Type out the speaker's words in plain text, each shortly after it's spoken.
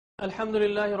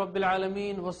Alhamdulillahi Rabbil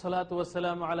Alameen wassalatu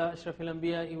wassalamu ala ashrafil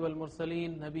anbiya'i wal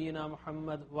mursaleen nabiyyina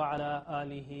Muhammad wa ala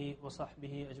alihi wa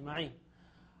sahbihi ajma'in.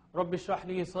 Rabbi shrah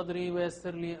li sadri wa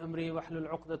yassir li amri wahlul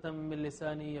 'uqdatam min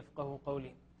lisani yafqahu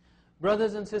qawli.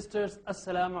 Brothers and sisters,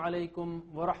 assalamu alaikum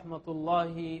wa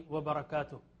rahmatullahi wa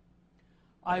barakatuh.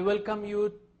 I welcome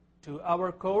you to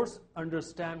our course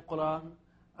Understand Quran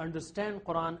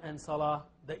and Salah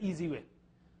the easy way,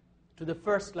 to the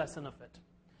first lesson of it.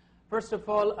 First of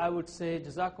all, I would say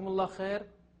Jazakumullah khair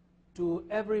to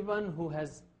everyone who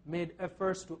has made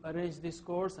efforts to arrange this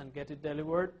course and get it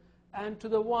delivered, and to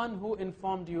the one who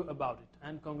informed you about it.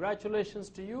 And congratulations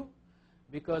to you,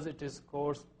 because it is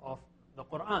course of the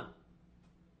Quran.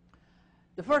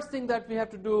 The first thing that we have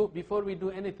to do before we do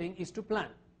anything is to plan,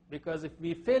 because if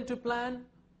we fail to plan,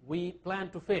 we plan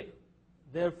to fail.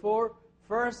 Therefore,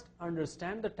 first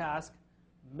understand the task,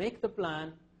 make the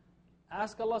plan,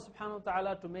 ask Allah subhanahu wa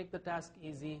ta'ala to make the task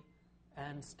easy,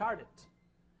 and start it.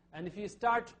 And if you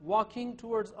start walking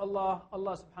towards Allah,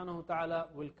 Allah subhanahu wa ta'ala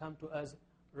will come to us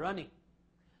running.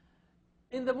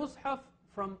 In the Mus'haf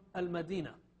from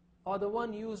Al-Madinah, or the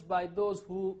one used by those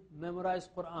who memorize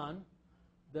Quran,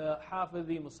 the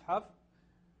Hafidhi Mus'haf,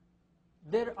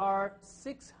 there are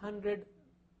 600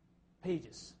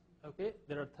 pages. Okay,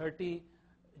 there are 30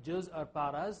 juz or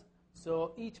paras,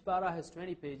 so each para has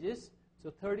 20 pages. So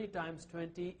 30 times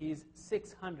 20 is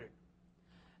 600.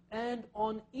 And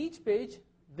on each page,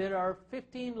 there are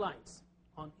 15 lines.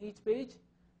 On each page,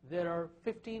 there are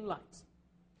 15 lines.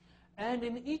 And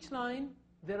in each line,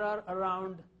 there are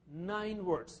around 9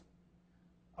 words.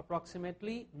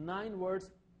 Approximately 9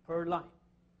 words per line.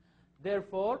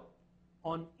 Therefore,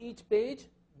 on each page,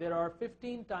 there are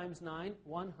 15 times 9,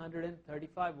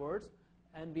 135 words.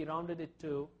 And we rounded it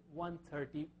to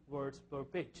 130 words per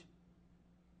page.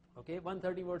 Okay,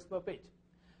 130 words per page.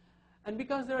 And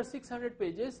because there are 600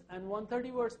 pages and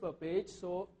 130 words per page,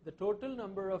 so the total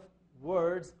number of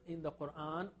words in the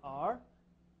Quran are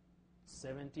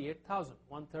 78,000.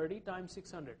 130 times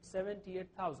 600,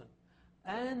 78,000.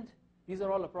 And these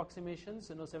are all approximations.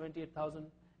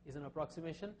 78,000 is an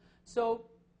approximation. So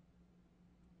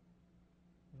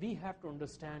we have to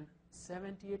understand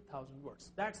 78,000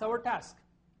 words. That's our task.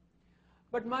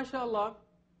 But mashallah,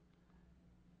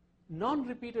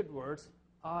 non-repeated words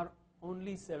are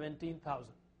only 17,000,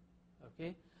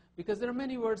 okay? Because there are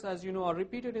many words, as you know, are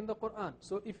repeated in the Quran.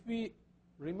 So if we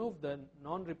remove the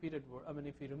non-repeated word,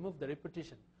 if we remove the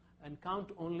repetition and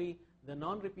count only the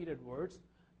non-repeated words,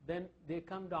 then they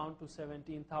come down to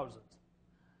 17,000.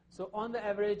 So on the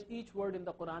average, each word in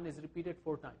the Quran is repeated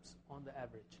 4 times on the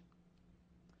average.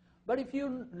 But if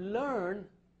you learn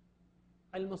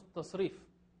al-mustasrif,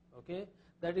 okay,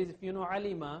 that is, if you know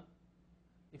alima,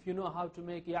 if you know how to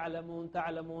make ya'lamun,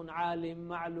 ta'lamun, alim,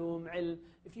 ma'lum, ilm,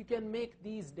 if you can make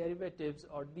these derivatives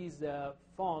or these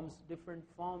forms, different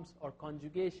forms or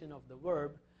conjugation of the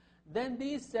verb, then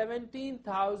these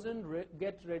 17,000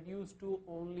 get reduced to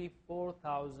only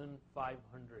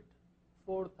 4,500.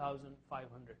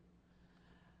 4,500.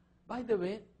 By the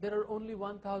way, there are only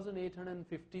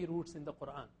 1,850 roots in the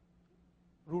Quran.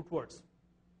 Root words.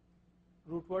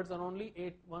 Root words are only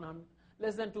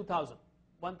less than 2,000.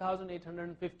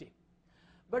 1,850.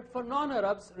 But for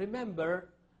non-Arabs, remember,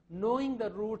 knowing the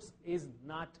roots is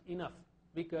not enough.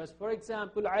 Because, for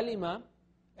example, alima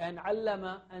and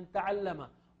allama and ta'allama,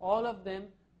 all of them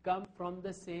come from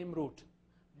the same root.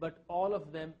 But all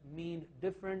of them mean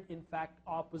different, in fact,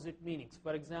 opposite meanings.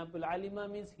 For example, alima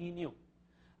means he knew.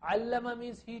 Allama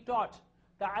means he taught.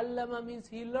 Ta'allama means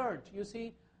he learned. You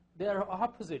see, they are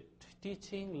opposite.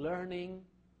 Teaching, learning.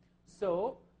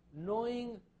 So,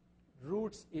 knowing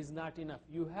roots is not enough.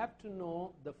 You have to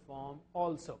know the form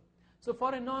also. So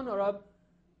for a non-Arab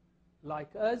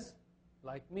like us,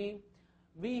 like me,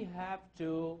 we have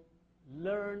to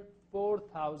learn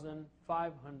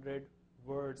 4,500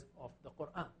 words of the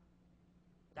Quran.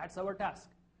 That's our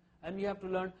task. And we have to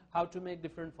learn how to make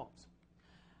different forms.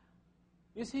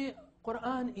 You see,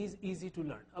 Quran is easy to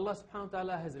learn. Allah subhanahu wa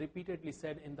ta'ala has repeatedly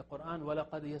said in the Quran,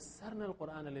 وَلَقَدْ يَسَّرْنَا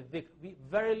الْقُرْآنَ لِلذِّكْرِ.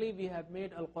 Verily we have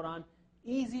made Al-Quran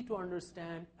easy to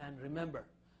understand and remember.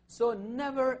 So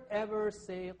never ever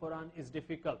say Quran is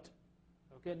difficult.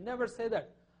 Okay, never say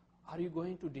that. Are you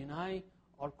going to deny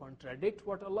or contradict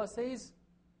what Allah says?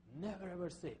 Never ever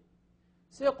say.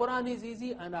 Say Quran is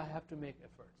easy and I have to make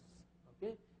efforts.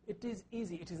 Okay, it is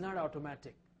easy. It is not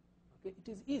automatic. Okay, it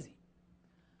is easy.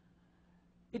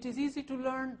 It is easy to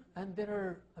learn, and there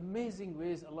are amazing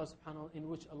ways in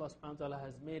which Allah subhanahu wa ta'ala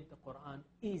has made the Quran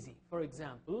easy. For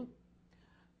example,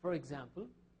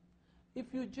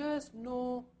 if you just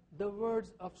know the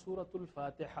words of Surah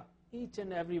Al-Fatiha, each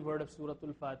and every word of Surah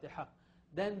Al-Fatiha,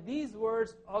 then these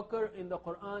words occur in the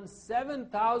Quran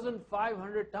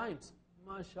 7,500 times.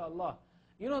 MashaAllah.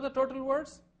 You know the total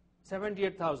words?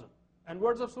 78,000. And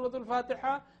words of Surah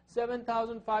Al-Fatiha,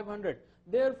 7,500.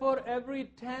 Therefore,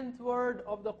 every 10th word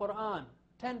of the Quran,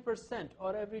 10%,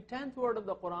 or every 10th word of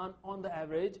the Quran on the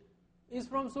average is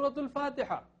from Surah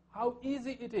Al-Fatiha. How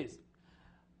easy it is.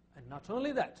 And not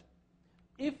only that,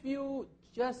 if you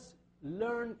just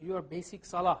learn your basic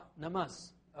salah,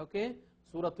 namaz, okay,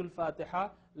 Surah Al-Fatiha,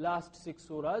 last 6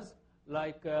 surahs,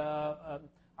 like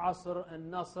Asr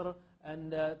and Nasr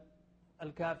and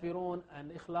Al-Kafirun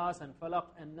and Ikhlas and Falaq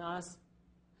and Nas,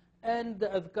 and the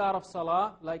adhkar of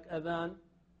salah, like adhan,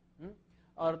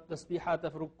 or tasbihat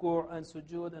of ruku' and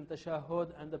sujood and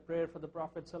tashahhud, and the prayer for the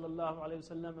Prophet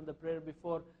ﷺ, and the prayer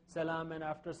before salam and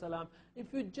after salam.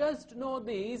 If you just know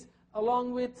these,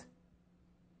 along with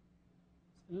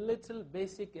little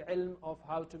basic ilm of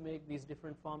how to make these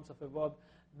different forms of a verb,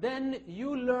 then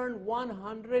you learn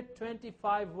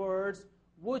 125 words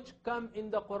which come in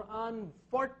the Quran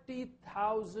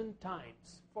 40,000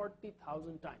 times.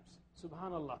 40,000 times.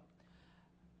 Subhanallah.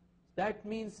 That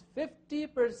means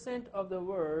 50% of the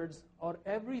words, or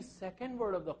every second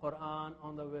word of the Quran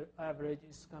on the average,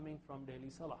 is coming from daily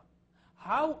salah.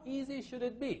 How easy should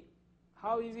it be?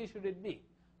 How easy should it be?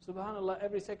 Subhanallah,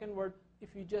 every second word,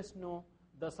 if you just know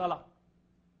the salah.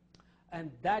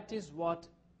 And that is what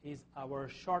is our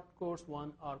short course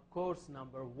 1, or course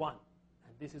number 1.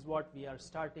 And this is what we are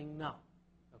starting now.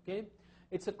 Okay?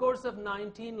 It's a course of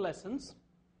 19 lessons,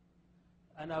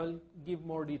 and I will give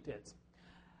more details.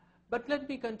 But let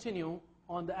me continue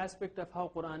on the aspect of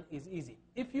how Quran is easy.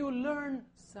 If you learn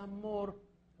some more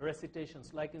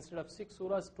recitations, like instead of 6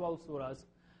 surahs, 12 surahs,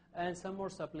 and some more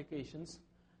supplications,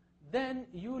 then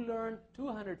you learn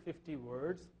 250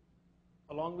 words,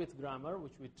 along with grammar,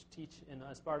 which we teach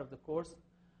as part of the course.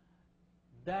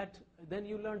 Then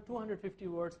you learn 250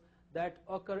 words that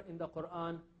occur in the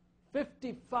Quran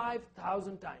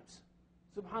 55,000 times.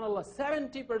 Subhanallah,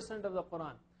 70% of the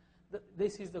Quran.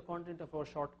 This is the content of our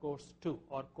short course 2,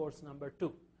 or course number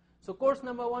 2. So course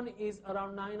number 1 is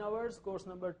around 9 hours, course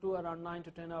number 2 around 9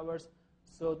 to 10 hours.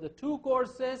 So the 2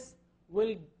 courses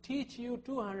will teach you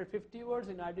 250 words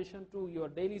in addition to your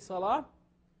daily salah.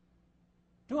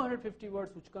 250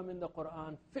 words which come in the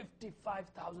Quran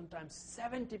 55,000 times,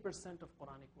 70% of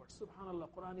Quranic words. Subhanallah,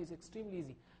 Quran is extremely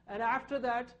easy. And after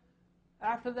that,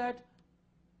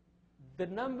 the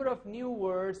number of new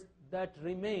words that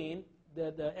remain,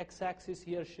 the x-axis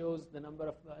here shows the number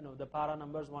of, the para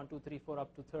numbers 1, 2, 3, 4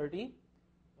 up to 30.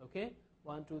 Okay,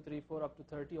 1, 2, 3, 4 up to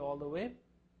 30 all the way.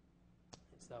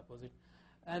 It's the opposite.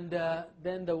 And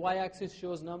then the y-axis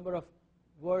shows number of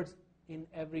words in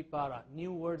every para,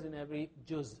 new words in every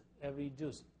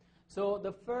juz. So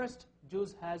the first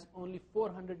juz has only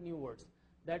 400 new words.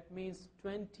 That means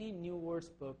 20 new words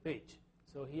per page.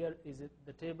 So here is it,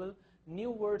 the table.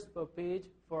 New words per page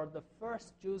for the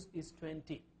first juz is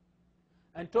 20.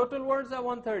 And total words are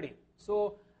 130.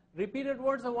 So repeated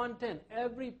words are 110.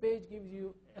 Every page gives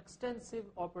you extensive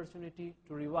opportunity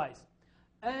to revise.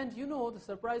 And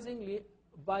surprisingly,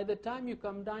 by the time you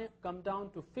come down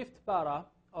to 5th para,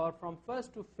 or from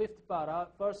 1st to 5th para,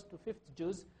 1st to 5th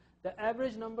juz, the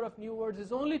average number of new words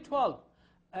is only 12.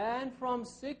 And from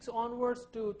 6 onwards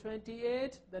to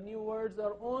 28, the new words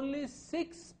are only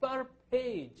 6 per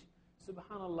page.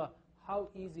 Subhanallah, how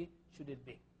easy should it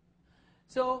be?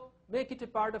 So make it a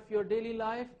part of your daily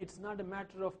life. It's not a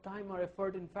matter of time or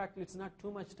effort. In fact, it's not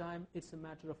too much time. It's a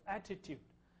matter of attitude.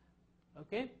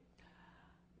 Okay?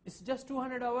 It's just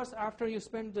 200 hours after you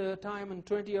spend the time, and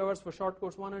 20 hours for short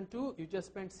course 1 and 2. You just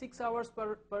spend 6 hours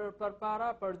per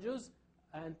para, per juz,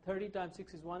 and 30 times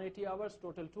 6 is 180 hours.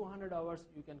 Total 200 hours,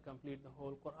 you can complete the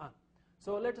whole Quran.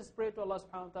 So let us pray to Allah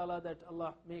subhanahu wa ta'ala that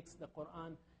Allah makes the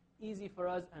Quran easy for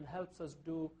us and helps us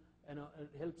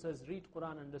helps us read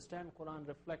Quran, understand Quran,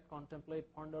 reflect, contemplate,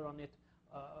 ponder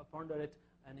it,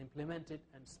 and implement it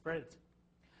and spread it.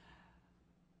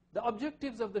 The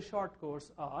objectives of the short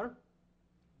course are,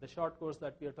 the short course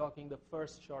that we are talking, the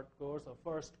first short course or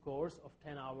first course of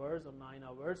 10 hours or 9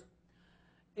 hours,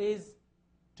 is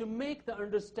to make the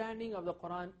understanding of the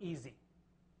Quran easy.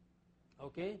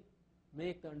 Okay?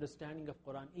 Make the understanding of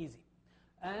Quran easy.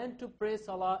 And to pray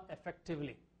Salah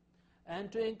effectively.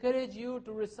 And to encourage you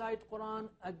to recite Quran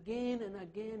again and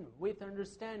again with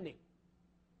understanding.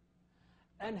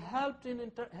 And help in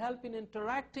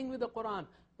interacting with the Quran.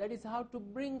 That is how to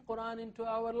bring Quran into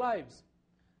our lives.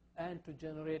 And to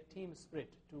generate team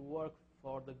spirit, to work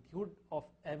for the good of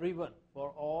everyone, for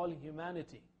all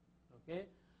humanity. Okay?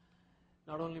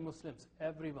 Not only Muslims,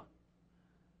 everyone.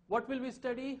 What will we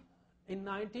study? In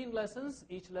 19 lessons,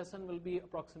 each lesson will be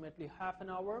approximately half an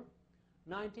hour.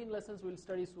 19 lessons will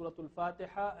study Surah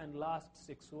Al-Fatiha and last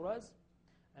 6 surahs,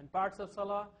 and parts of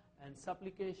Salah and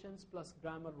supplications plus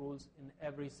grammar rules in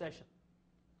every session.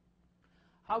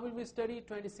 How will we study?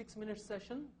 26-minute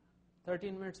session,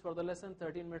 13 minutes for the lesson,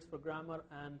 13 minutes for grammar,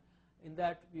 and in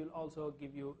that we will also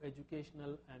give you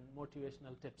educational and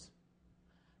motivational tips.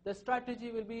 The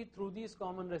strategy will be through these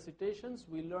common recitations.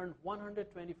 We learn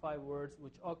 125 words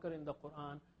which occur in the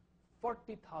Quran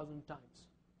 40,000 times.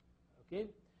 Okay?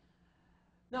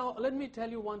 Now, let me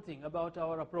tell you one thing about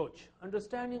our approach.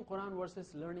 Understanding Quran versus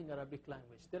learning Arabic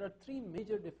language. There are 3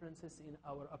 major differences in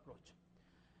our approach.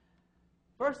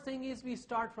 First thing is we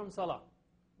start from Salah.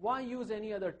 Why use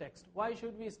any other text? Why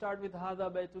should we start with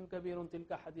هَذَا بَيْتٌ كَبِيرٌ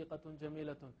تِلْكَ حَدِيقَةٌ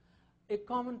جَمِيلَةٌ? A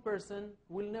common person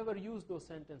will never use those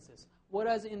sentences.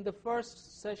 Whereas in the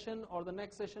first session or the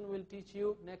next session will teach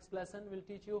you, next lesson will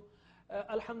teach you,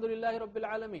 Alhamdulillahi Rabbil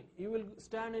Alameen. You will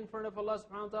stand in front of Allah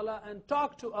subhanahu wa ta'ala and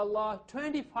talk to Allah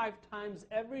 25 times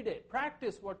every day.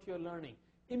 Practice what you're learning.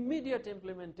 Immediate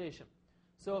implementation.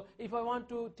 So if I want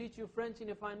to teach you French, and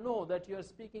if I know that you're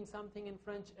speaking something in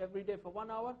French every day for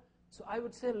 1 hour, so I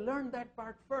would say learn that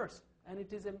part first. And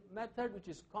it is a method which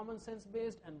is common sense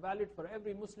based and valid for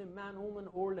every Muslim man, woman,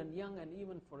 old and young, and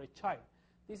even for a child.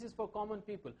 This is for common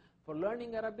people. For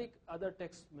learning Arabic, other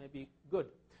texts may be good.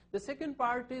 The second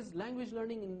part is language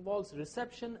learning involves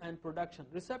reception and production.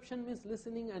 Reception means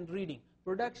listening and reading.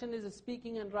 Production is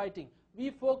speaking and writing.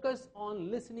 We focus on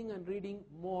listening and reading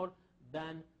more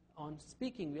than on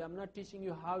speaking. I'm not teaching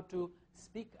you how to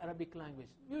speak Arabic language.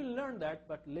 You will learn that,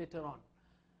 but later on.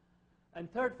 And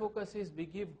third focus is we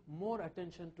give more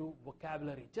attention to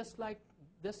vocabulary, just like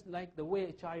the way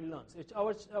a child learns.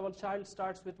 Our child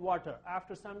starts with water.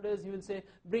 After some days he will say,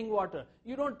 bring water.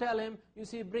 You don't tell him, you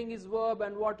see, bring is verb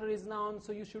and water is noun,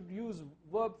 so you should use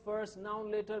verb first,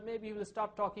 noun later. Maybe he will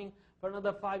stop talking for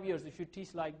another 5 years if you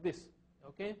teach like this.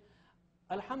 Okay?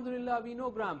 Alhamdulillah, we know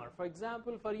grammar. For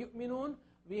example, for yu'minun,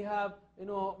 we have,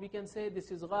 we can say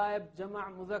this is ghaib, jama'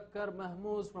 mudhakkar,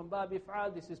 mahmuz from bab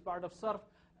if'al, this is part of sarf.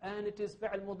 And it is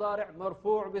فعل مضارع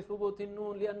مرفوع بثبوت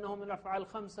النون لأنه من الأفعال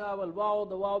الخمسة والواو,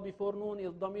 the واو before noon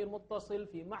is ضمير متصل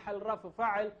في محل رفع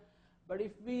فاعل. But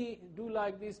if we do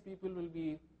like this, people will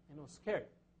be scared.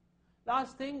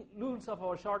 Last thing, rules of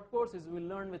our short course is we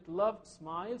learn with love,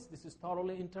 smiles. This is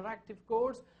thoroughly interactive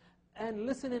course. And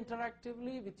listen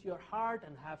interactively with your heart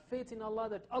and have faith in Allah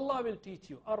that Allah will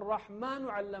teach you. Ar-Rahmanu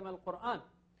 'allama al-Qur'an.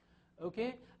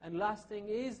 Okay, and last thing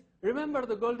is, remember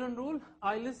the golden rule,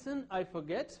 I listen, I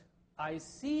forget, I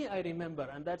see, I remember,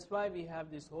 and that's why we have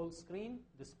this whole screen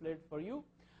displayed for you.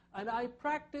 And I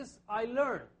practice, I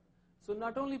learn. So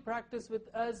not only practice with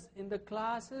us in the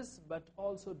classes, but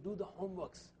also do the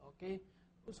homeworks, okay?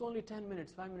 It's only 10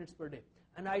 minutes, 5 minutes per day.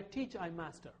 And I teach, I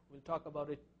master. We'll talk about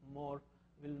it more,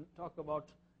 we'll talk about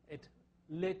it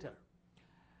later.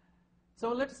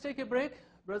 So let's take a break.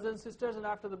 Brothers and sisters, and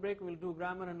after the break we'll do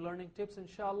grammar and learning tips,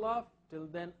 inshallah. Till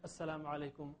then, assalamu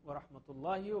alaikum wa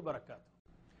rahmatullahi wa barakatuh.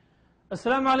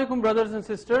 Assalamu alaikum, brothers and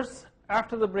sisters.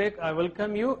 After the break I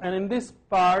welcome you, and in this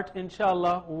part,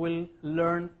 inshallah, we'll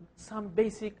learn some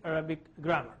basic Arabic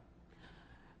grammar.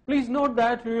 Please note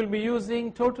that we will be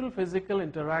using total physical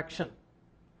interaction,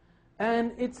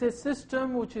 and it's a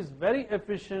system which is very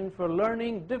efficient for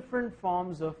learning different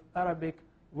forms of Arabic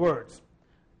words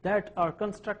that are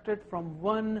constructed from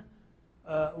one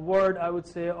word, I would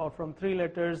say, or from 3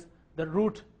 letters, the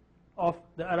root of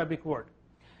the Arabic word.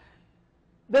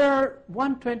 There are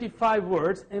 125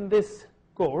 words in this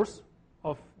course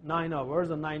of 9 hours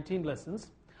or 19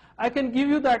 lessons. I can give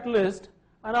you that list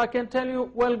and I can tell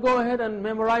you, well, go ahead and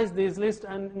memorize these lists,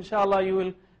 and inshallah you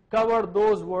will cover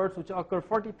those words which occur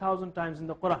 40,000 times in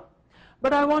the Quran.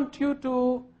 But I want you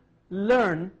to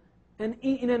learn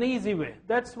in an easy way.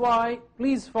 That's why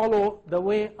please follow the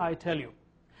way I tell you.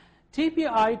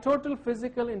 TPI, total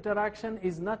physical interaction,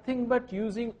 is nothing but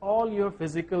using all your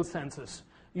physical senses.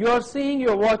 You are seeing, you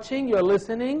are watching, you are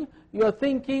listening, you are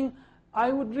thinking.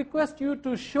 I would request you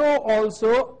to show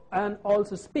also and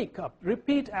also speak up.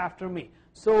 Repeat after me.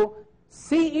 So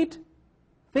see it,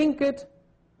 think it,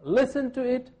 listen to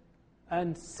it,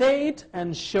 and say it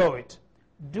and show it.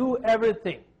 Do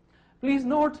everything. Please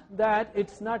note that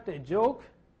it's not a joke.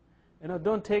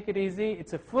 Don't take it easy.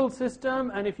 It's a full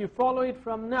system, and if you follow it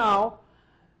from now,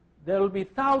 there will be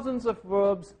thousands of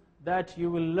verbs that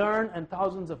you will learn and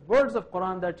thousands of words of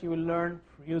Quran that you will learn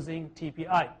using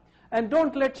TPI. And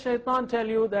don't let shaitan tell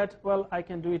you that, well, I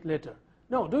can do it later.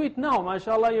 No, do it now.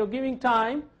 MashaAllah, you're giving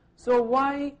time, so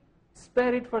why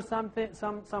spare it for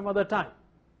some other time?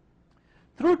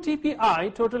 Through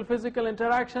TPI, total physical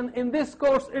interaction, in this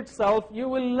course itself, you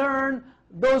will learn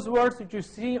those words which you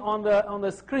see on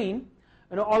the screen,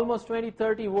 almost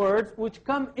 20-30 words, which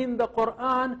come in the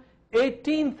Quran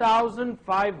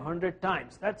 18,500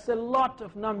 times. That's a lot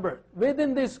of number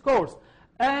within this course.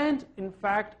 And in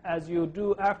fact, as you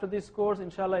do after this course,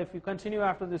 inshallah, if you continue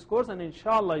after this course, and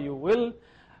inshallah you will,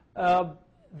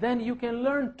 then you can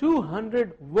learn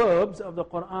 200 verbs of the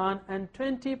Quran and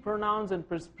 20 pronouns and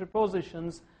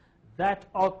prepositions that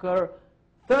occur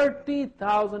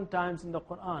 30,000 times in the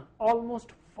Quran.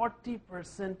 Almost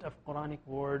 40% of Quranic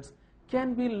words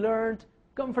can be learned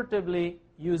comfortably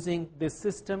using this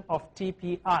system of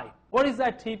TPI. What is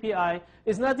that TPI?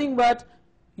 It's nothing but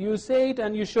you say it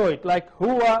and you show it, like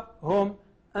huwa, hum,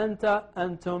 anta,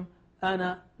 antum,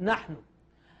 ana, nahnu.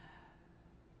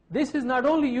 This is not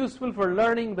only useful for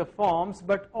learning the forms,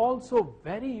 but also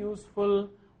very useful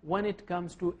when it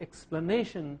comes to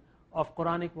explanation of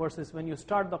Quranic verses when you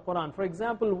start the Quran. For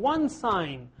example, one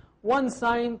sign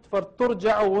for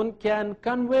turja'un can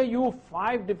convey you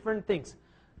 5 different things.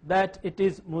 That it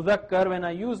is mudhakkar, when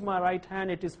I use my right hand,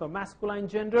 it is for masculine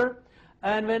gender.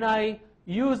 And when I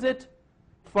use it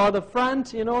for the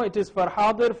front, it is for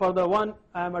hadir, for the one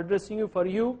I am addressing you, for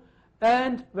you.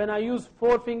 And when I use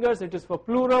 4 fingers, it is for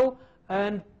plural.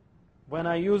 And when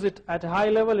I use it at a high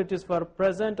level, it is for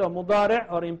present or mudari'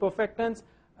 or imperfect tense.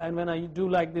 And when I do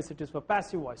like this, it is for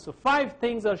passive voice. So 5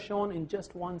 things are shown in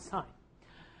just one sign.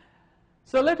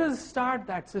 So let us start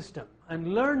that system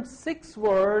and learn 6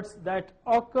 words that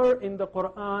occur in the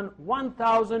Quran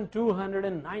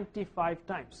 1,295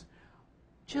 times.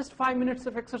 Just 5 minutes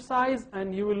of exercise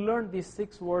and you will learn these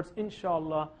 6 words,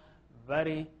 inshallah,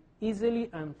 very easily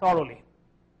and thoroughly.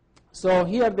 So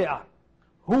here they are.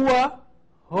 Huwa,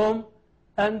 hum,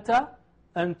 anta,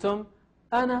 antum,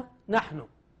 ana, nahnu.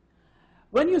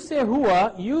 When you say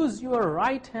huwa, use your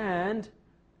right hand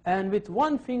and with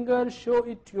one finger show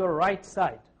it to your right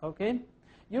side. Okay?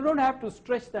 You don't have to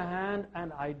stretch the hand,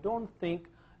 and I don't think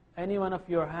any one of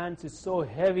your hands is so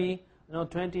heavy,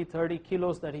 20, 30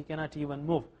 kilos that he cannot even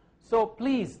move. So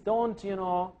please don't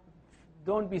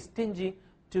be stingy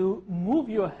to move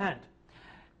your hand.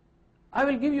 I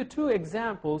will give you 2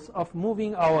 examples of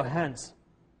moving our hands.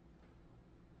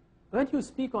 When you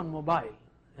speak on mobile,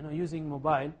 using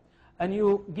mobile, and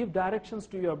you give directions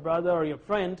to your brother or your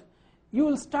friend, you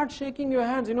will start shaking your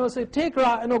hands, say take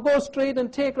right, go straight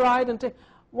and take right and take.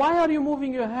 Why are you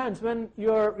moving your hands when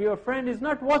your friend is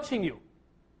not watching you?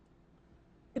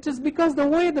 It is because the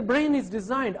way the brain is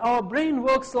designed, our brain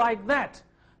works like that.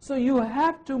 So you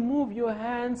have to move your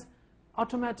hands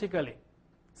automatically.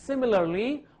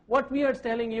 Similarly, what we are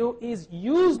telling you is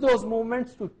use those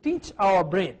movements to teach our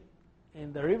brain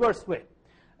in the reverse way.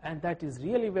 And that is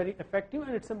really very effective,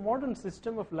 and it's a modern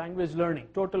system of language learning.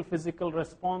 Total physical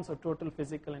response or total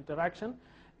physical interaction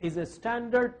is a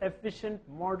standard, efficient,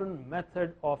 modern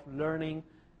method of learning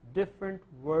different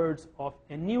words of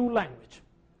a new language.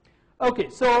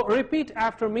 Okay, so repeat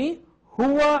after me.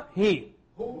 Huwa, he.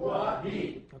 Huwa,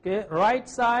 he. Okay, right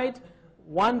side,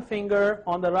 one finger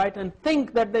on the right, and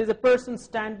think that there is a person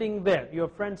standing there, your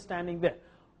friend standing there.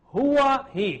 Huwa,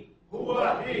 he.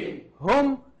 Huwa, he.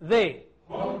 Hum, they.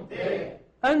 Hum, they.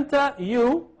 Anta,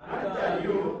 you. Anta,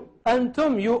 you.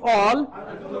 Antum, you all.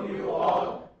 Antum, you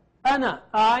all. Ana,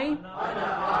 I. Ana,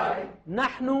 I.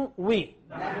 Nahnu, we.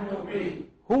 Nahnu, we.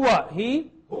 Huwa,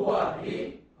 he. Huwa,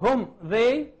 he. Hum,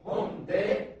 they. Hum,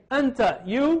 they. Anta,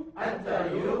 you. Anta,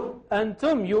 you.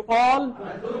 Antum, you all.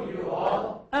 Antum, you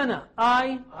all. Ana,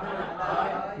 I. Ana,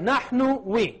 I. Nahnu,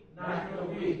 we. Nahnu,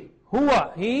 we.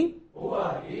 Huwa, he.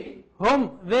 Huwa, he.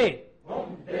 Hum, they.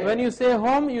 Hum, they. When you say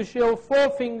hum, you show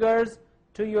 4 fingers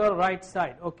to your right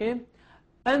side, okay?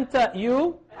 Anta,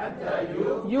 you. Anta,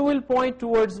 you. You will point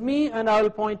towards me and I will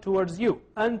point towards you.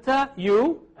 Anta,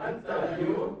 you. Anta,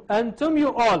 you. Antum,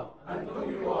 you all. Antum,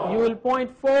 you all. You will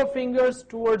point 4 fingers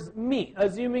towards me,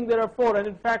 assuming there are 4, and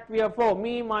in fact we have 4.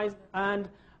 Me, and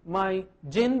my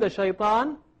jinn, the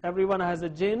shaitan. Everyone has a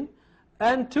jinn.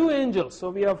 And 2 angels, so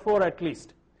we have 4 at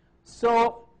least.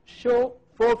 So show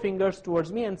 4 fingers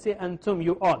towards me and say antum,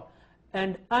 you all.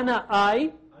 And ana,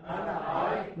 I. Ana,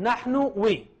 I. Nahnu,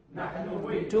 we. Nahnu,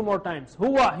 we. 2 more times.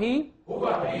 Huwa, he.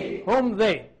 Huwa, he. Hum,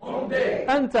 they. Hum, they.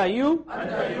 Anta, you.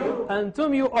 Anta, you.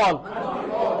 Antum, you all. Antum,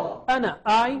 you all. Ana,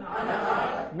 I. Ana,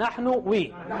 I. Nahnu,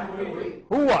 we. Nahnu, we.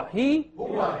 Huwa, he.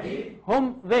 Huwa, he.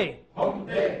 Hum, they. Hum,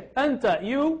 they. Anta,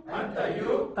 you. Anta,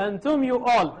 you. Antum, you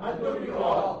all. Antum, you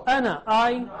all. Ana,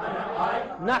 I. Ana,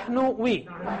 I. Nahnu, we.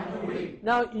 Nahnu, we.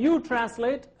 Now you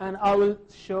translate and I will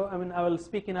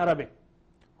speak in Arabic.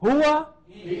 Huwa,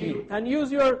 He. and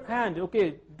use your hand,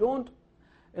 okay? Don't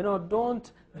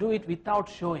don't do it without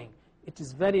showing. It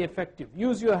is very effective.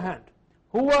 Use your hand.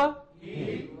 Huwa,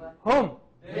 he, hum,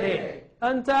 they,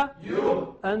 anta,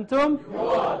 you, antum, you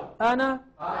all, ana,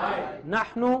 I,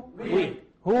 nahnu, we.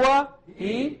 Huwa,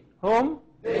 he, hum,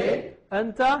 they,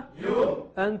 anta, you,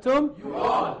 antum, you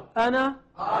all, ana,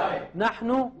 I,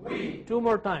 nahnu. we, 2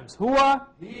 more times. Huwa,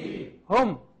 he,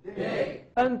 hum, they,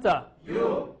 anta,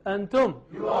 you, antum,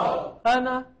 you all,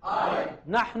 ana, I,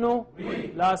 nahnu.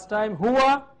 we, Last time.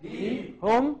 Huwa, he,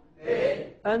 hum,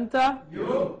 they, anta,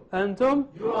 you, antum,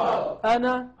 you all,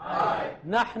 ana, I,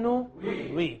 nahnu,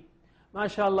 we.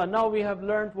 MashaAllah, now we have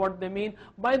learned what they mean.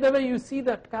 By the way, you see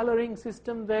the coloring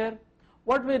system there?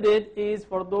 What we did is,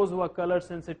 for those who are color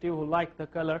sensitive, who like the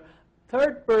color,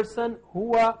 third person,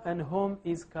 huwa and hum,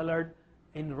 is colored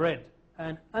in red.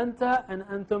 And anta and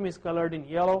antum is colored in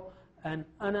yellow. And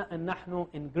ana and nahnu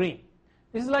in green.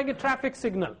 This is like a traffic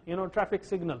signal, traffic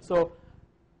signal. So,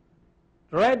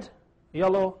 red,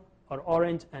 yellow, or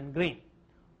orange and green.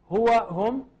 Huwa,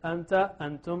 hum, anta,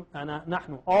 antum, ana,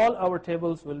 nahnu. All our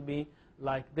tables will be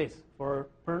like this for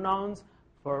pronouns,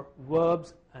 for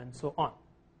verbs, and so on.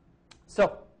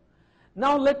 So,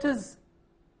 now let us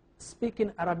speak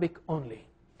in Arabic only.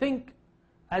 Think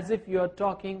as if you are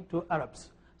talking to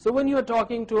Arabs. So when you are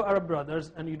talking to Arab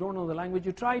brothers and you don't know the language,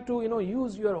 you try to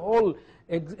use your whole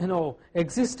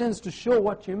existence to show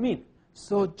what you mean.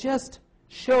 So just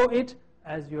show it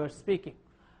as you are speaking.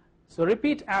 So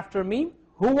repeat after me.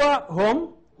 Huwa,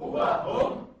 hum. huwa,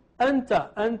 hum, Anta,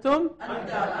 antum.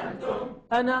 anta, antum,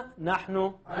 Ana,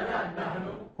 nahnu. ana,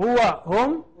 nahnu, Huwa,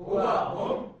 hum. huwa,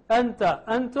 hum, Anta,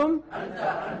 antum.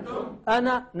 anta, antum,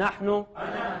 Ana, nahnu.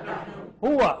 ana, nahnu,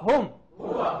 Huwa, hum.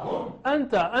 huwa, hum,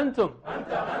 Anta, antum.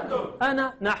 anta, antum,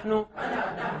 Ana, nahnu.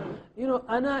 ana, nahnu.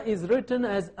 Ana is written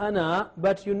as ana,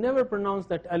 but you never pronounce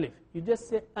that alif. You just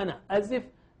say ana, as if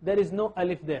there is no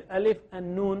alif there. Alif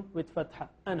and noon with fatha,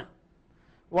 ana.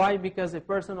 Why? Because a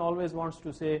person always wants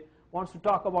to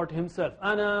talk about himself.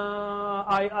 Ana,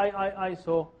 I,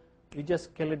 so you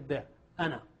just kill it there.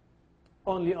 Ana.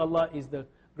 Only Allah is the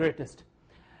greatest.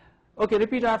 Okay,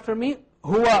 repeat after me.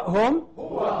 Huwa, hum.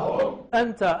 huwa, hum,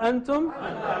 Anta, antum.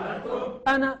 anta, antum,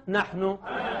 Ana, nahnu.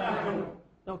 ana, nahnu.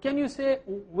 Now can you say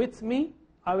with me?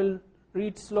 I will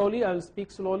read slowly, I will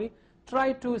speak slowly.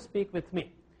 Try to speak with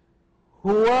me.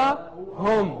 Huwa,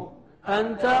 hum.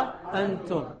 Anta,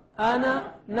 antum.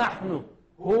 Ana, nahnu.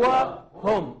 Huwa,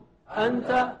 hum.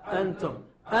 Anta, antum.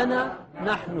 Ana,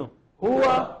 nahnu.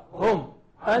 Huwa, hum.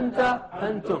 Anta,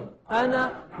 antum.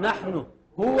 Ana, nahnu.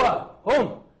 Huwa,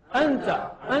 hum.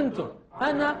 Anta, antum.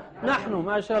 Ana, nahnu.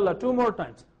 MashaAllah, 2 more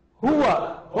times.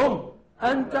 Huwa, hum.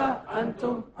 Anta,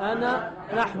 antum, ana,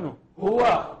 nahnu.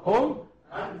 Huwa, hum.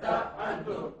 Anta,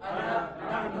 antum, ana,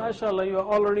 nahnu. MashaAllah, you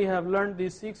already have learned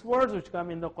these 6 words which come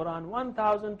in the Quran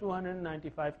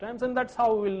 1,295 times, and that's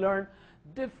how we will learn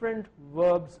different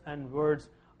verbs and words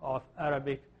of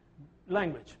Arabic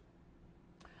language.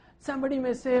 Somebody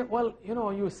may say, well,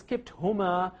 you skipped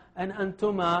huma and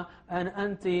antuma and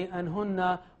anti and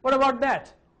hunna. What about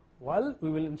that? Well, we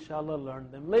will inshallah learn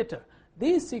them later.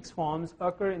 These 6 forms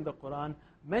occur in the Quran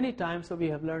many times, so we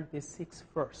have learned these 6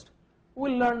 first.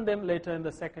 We'll learn them later in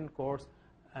the second course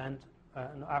and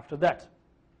after that.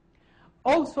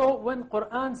 Also, when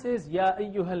Quran says, Ya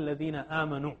ayyuhal ladhina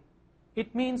amanu,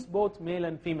 it means both males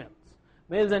and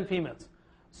females.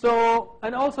 So,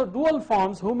 and also dual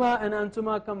forms, huma and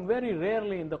antuma, come very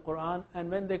rarely in the Quran, and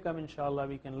when they come, inshallah,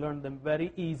 we can learn them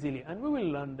very easily, and we will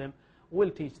learn them,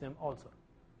 we'll teach them also.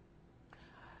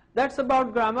 That's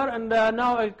about grammar, and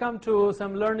now I'll come to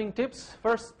some learning tips.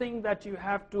 First thing that you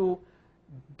have to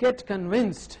get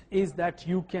convinced is that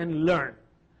you can learn.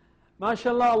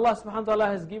 MashaAllah, Allah subhanahu wa ta'ala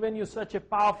has given you such a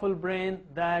powerful brain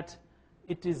that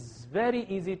it is very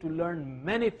easy to learn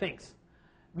many things.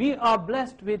 We are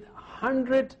blessed with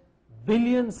 100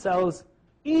 billion cells.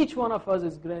 Each one of us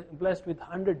is blessed with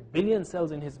 100 billion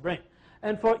cells in his brain.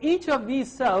 And for each of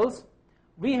these cells,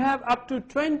 we have up to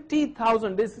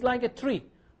 20,000. This is like a tree.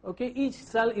 Okay, each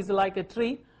cell is like a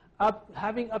tree,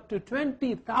 having up to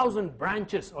 20,000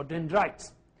 branches or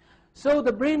dendrites. So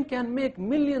the brain can make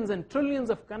millions and trillions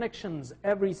of connections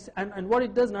and what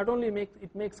it does, not only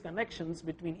makes connections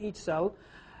between each cell,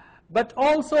 but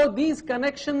also these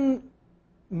connections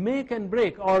make and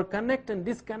break or connect and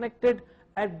disconnected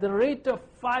at the rate of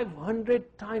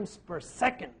 500 times per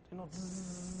second.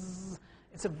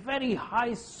 It's a very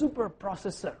high super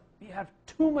processor. We have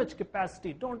too much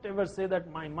capacity. Don't ever say that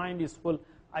my mind is full,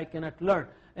 I cannot learn.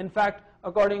 In fact,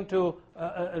 according to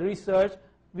research,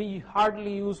 we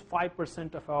hardly use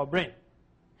 5% of our brain.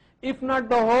 If not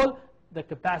the whole, the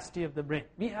capacity of the brain.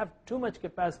 We have too much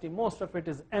capacity. Most of it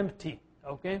is empty.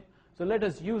 Okay, So let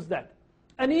us use that.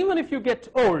 And even if you get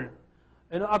old,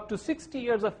 up to 60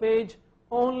 years of age,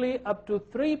 only up to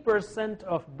 3%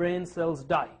 of brain cells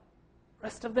die.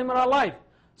 Rest of them are alive.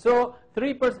 So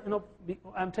 3%,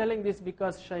 I'm telling this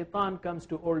because shaitan comes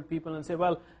to old people and say,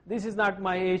 well, this is not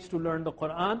my age to learn the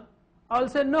Quran. I'll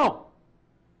say, no.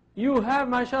 You have,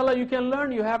 mashallah, you can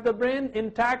learn. You have the brain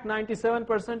intact,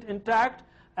 97% intact,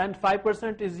 and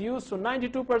 5% is used, so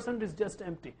 92% is just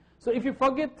empty. So if you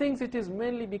forget things, it is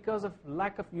mainly because of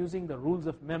lack of using the rules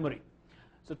of memory.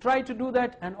 So try to do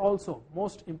that, and also,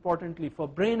 most importantly, for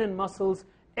brain and muscles,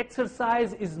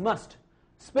 exercise is must,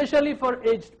 especially for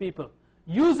aged people.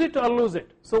 Use it or lose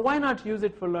it. So why not use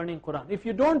it for learning Quran? If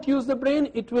you don't use the brain,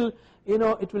 it will,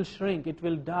 it will shrink, it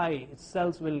will die, its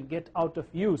cells will get out of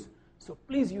use. So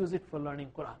please use it for learning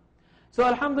Quran. So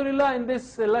alhamdulillah, in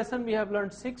this lesson we have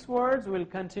learned 6 words. We will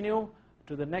continue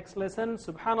to the next lesson.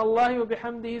 Subhanallah wa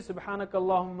bihamdihi,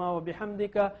 subhanakallahumma wa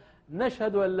bihamdika,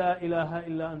 nashhadu an la ilaha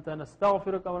illa anta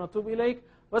nastaghfiruka wa natubu ilayk.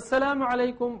 Wassalamu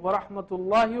alaikum wa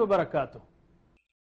rahmatullahi wa barakatuh.